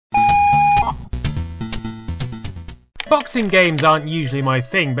Boxing games aren't usually my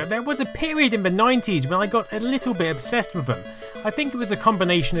thing, but there was a period in the 90s when I got a little bit obsessed with them. I think it was a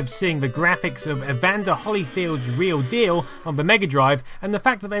combination of seeing the graphics of Evander Holyfield's Real Deal on the Mega Drive and the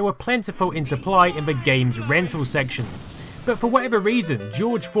fact that they were plentiful in supply in the game's rental section. But for whatever reason,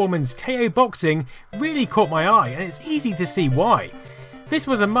 George Foreman's KO Boxing really caught my eye, and it's easy to see why. This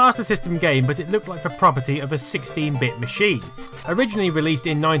was a Master System game, but it looked like the property of a 16-bit machine. Originally released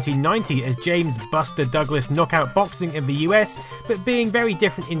in 1990 as James Buster Douglas Knockout Boxing in the US, but being very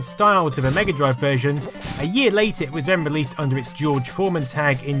different in style to the Mega Drive version, a year later it was then released under its George Foreman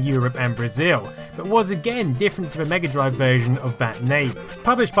tag in Europe and Brazil, but was again different to the Mega Drive version of that name.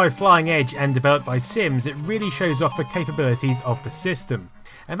 Published by Flying Edge and developed by Sims, it really shows off the capabilities of the system.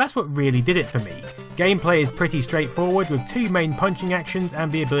 And that's what really did it for me. Gameplay is pretty straightforward with two main punching actions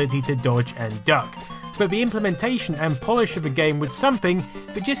and the ability to dodge and duck. But the implementation and polish of the game was something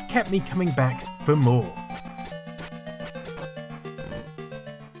that just kept me coming back for more.